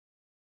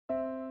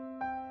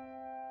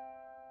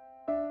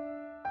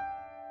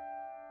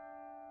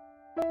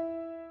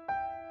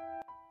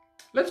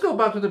Let's go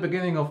back to the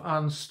beginning of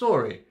Anne's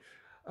story.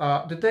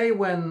 The day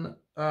when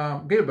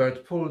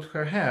Gilbert pulled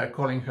her hair,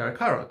 calling her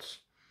carrots,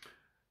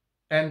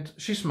 and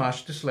she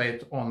smashed the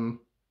slate on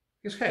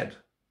his head.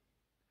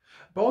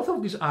 Both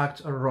of these acts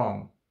are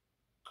wrong.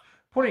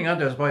 Pulling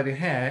others by the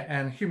hair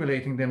and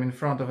humiliating them in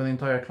front of an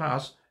entire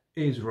class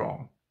is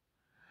wrong.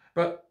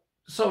 But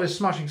so is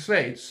smashing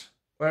slates,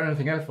 or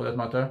anything else for that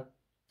matter,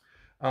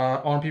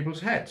 on people's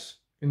heads,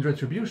 in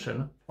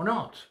retribution or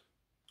not.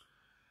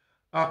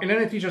 In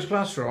any teacher's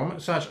classroom,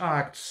 such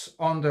acts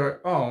on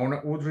their own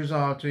would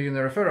result in a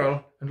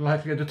referral and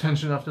likely a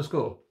detention after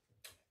school.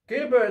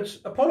 Gilbert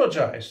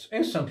apologized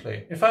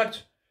instantly. In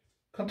fact,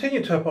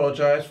 continued to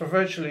apologize for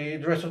virtually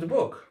the rest of the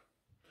book.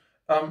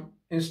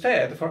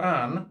 Instead, for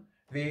Anne,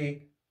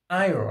 the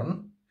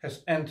iron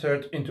has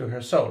entered into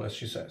her soul, as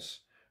she says,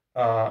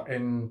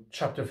 in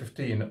chapter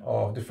 15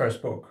 of the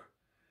first book.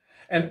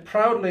 And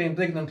proudly,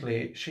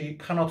 indignantly, she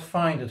cannot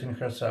find it in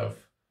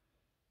herself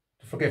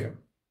to forgive him.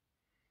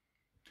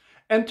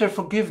 Enter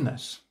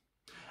forgiveness.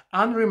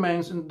 Anne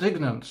remains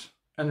indignant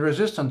and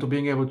resistant to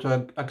being able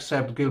to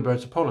accept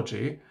Gilbert's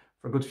apology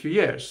for a good few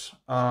years,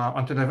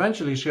 until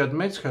eventually she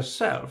admits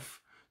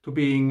herself to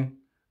being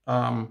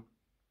a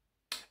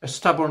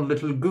stubborn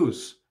little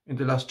goose in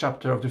the last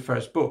chapter of the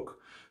first book.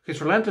 His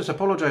relentless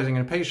apologizing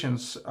and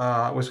patience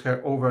with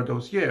her over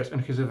those years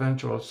and his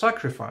eventual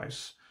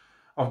sacrifice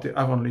of the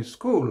Avonlea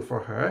school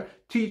for her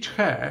teach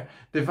her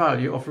the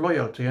value of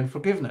loyalty and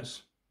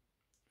forgiveness.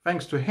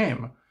 Thanks to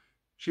him,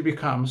 she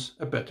becomes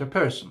a better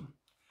person.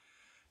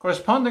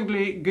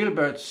 Correspondingly,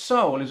 Gilbert's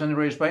soul is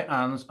enriched by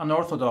Anne's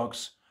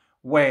unorthodox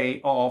way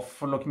of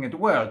looking at the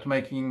world,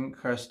 making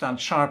her stand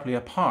sharply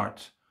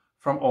apart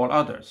from all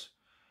others.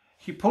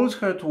 He pulls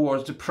her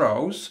towards the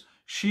prose,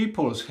 she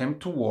pulls him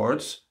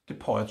towards the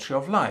poetry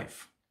of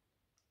life.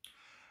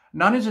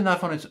 None is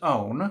enough on its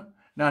own,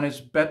 none is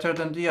better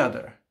than the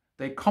other.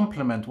 They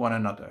complement one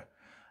another.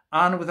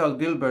 Anne without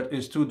Gilbert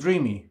is too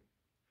dreamy.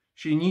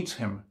 She needs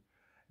him.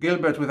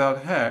 Gilbert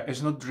without her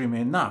is not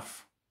dreamy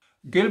enough.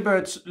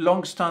 Gilbert's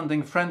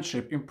long-standing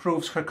friendship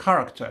improves her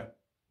character,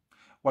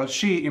 while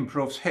she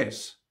improves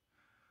his.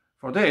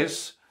 For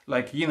this,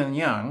 like yin and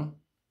yang,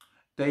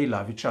 they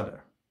love each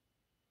other.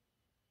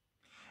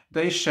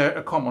 They share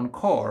a common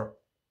core.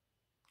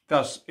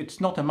 Thus, it's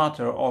not a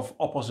matter of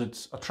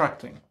opposites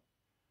attracting.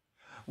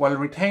 While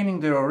retaining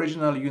their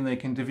original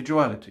unique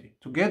individuality,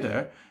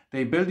 together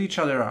they build each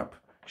other up,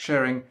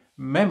 sharing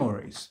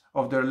memories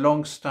of their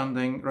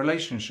long-standing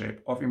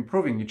relationship of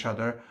improving each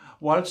other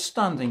while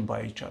standing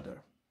by each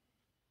other,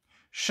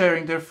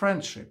 sharing their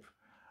friendship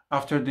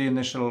after the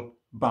initial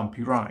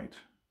bumpy ride,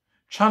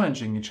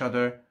 challenging each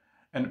other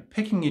and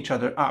picking each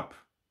other up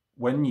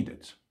when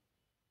needed.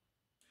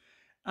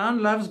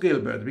 Anne loves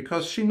Gilbert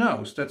because she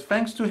knows that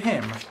thanks to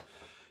him,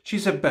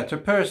 she's a better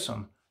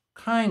person,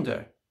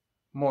 kinder,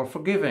 more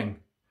forgiving,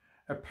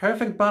 a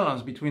perfect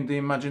balance between the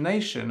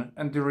imagination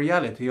and the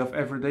reality of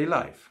everyday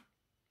life.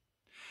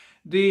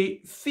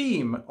 The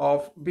theme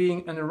of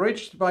being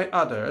enriched by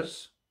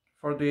others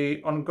for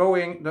the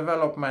ongoing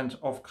development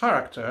of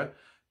character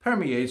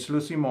permeates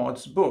Lucy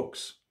Maud's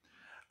books.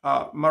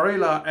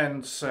 Marilla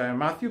and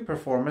Matthew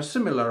perform a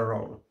similar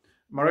role.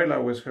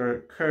 Marilla with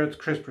her curt,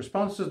 crisp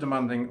responses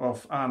demanding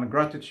of Anne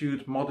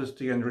gratitude,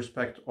 modesty and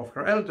respect of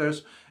her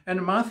elders,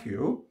 and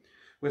Matthew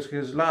with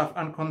his love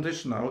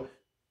unconditional,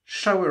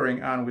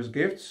 showering Anne with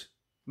gifts,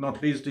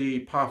 not least the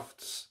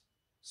puffed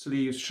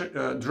sleeves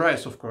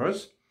dress, of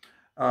course.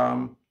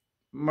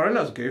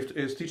 Marilla's gift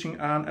is teaching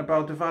Anne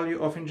about the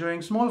value of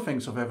enjoying small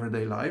things of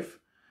everyday life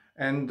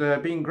and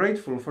being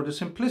grateful for the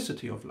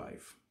simplicity of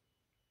life.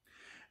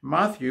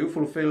 Matthew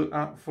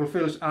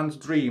fulfills Anne's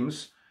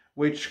dreams,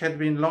 which had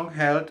been long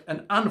held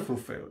and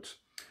unfulfilled.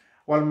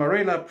 While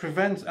Marilla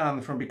prevents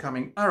Anne from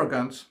becoming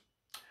arrogant,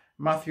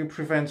 Matthew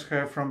prevents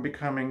her from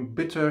becoming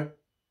bitter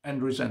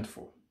and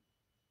resentful.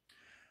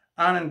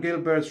 Anne and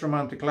Gilbert's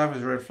romantic love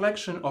is a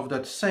reflection of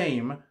that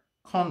same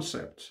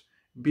concept.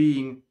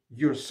 Being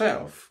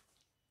yourself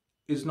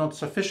is not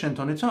sufficient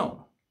on its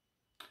own.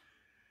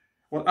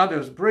 What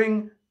others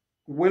bring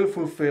will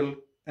fulfill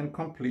and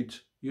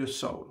complete your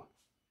soul.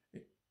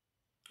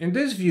 In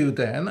this view,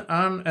 then,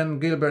 Anne and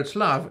Gilbert's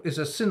love is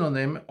a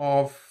synonym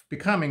of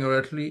becoming, or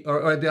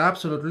at the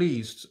absolute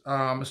least,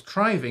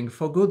 striving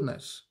for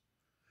goodness.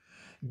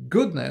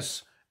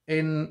 Goodness,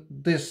 in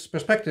this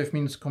perspective,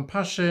 means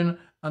compassion,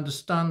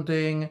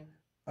 understanding,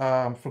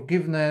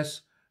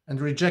 forgiveness,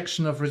 and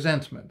rejection of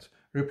resentment,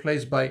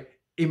 replaced by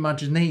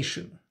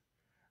imagination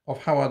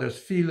of how others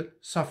feel,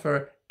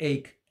 suffer,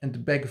 ache,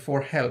 and beg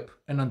for help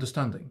and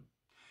understanding.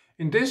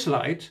 In this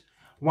light,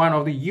 one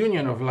of the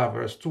union of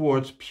lovers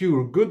towards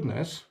pure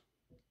goodness,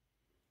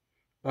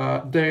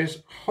 there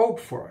is hope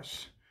for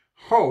us.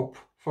 Hope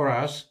for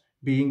us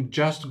being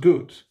just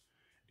good.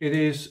 It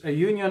is a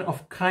union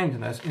of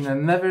kindness in a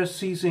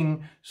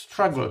never-ceasing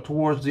struggle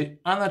towards the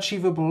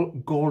unachievable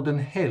golden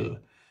hill,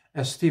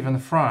 as Stephen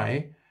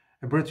Fry,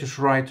 a British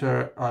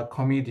writer,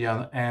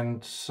 comedian,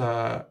 and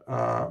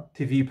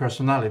TV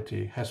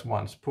personality, has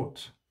once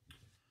put.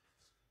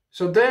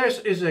 So theirs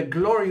is a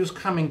glorious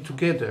coming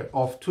together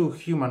of two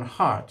human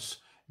hearts,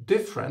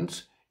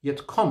 different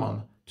yet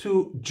common,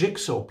 two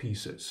jigsaw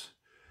pieces.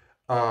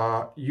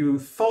 You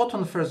thought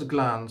on first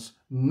glance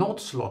not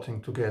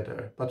slotting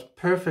together, but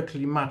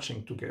perfectly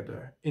matching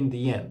together in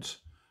the end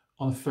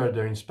on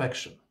further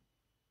inspection.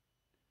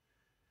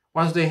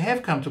 Once they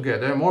have come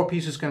together, more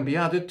pieces can be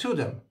added to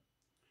them.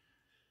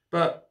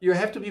 But you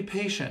have to be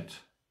patient.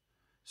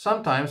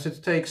 Sometimes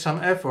it takes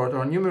some effort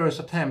or numerous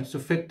attempts to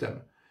fit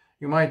them.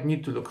 You might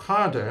need to look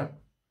harder,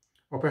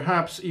 or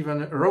perhaps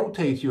even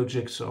rotate your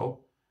jigsaw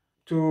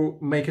to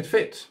make it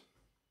fit.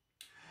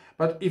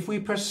 But if we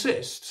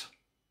persist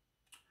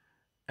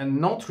and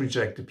not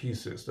reject the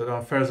pieces that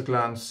on first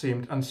glance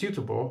seemed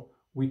unsuitable,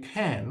 we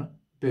can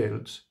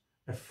build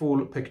a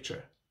full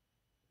picture.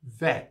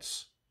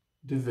 That's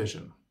the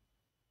vision.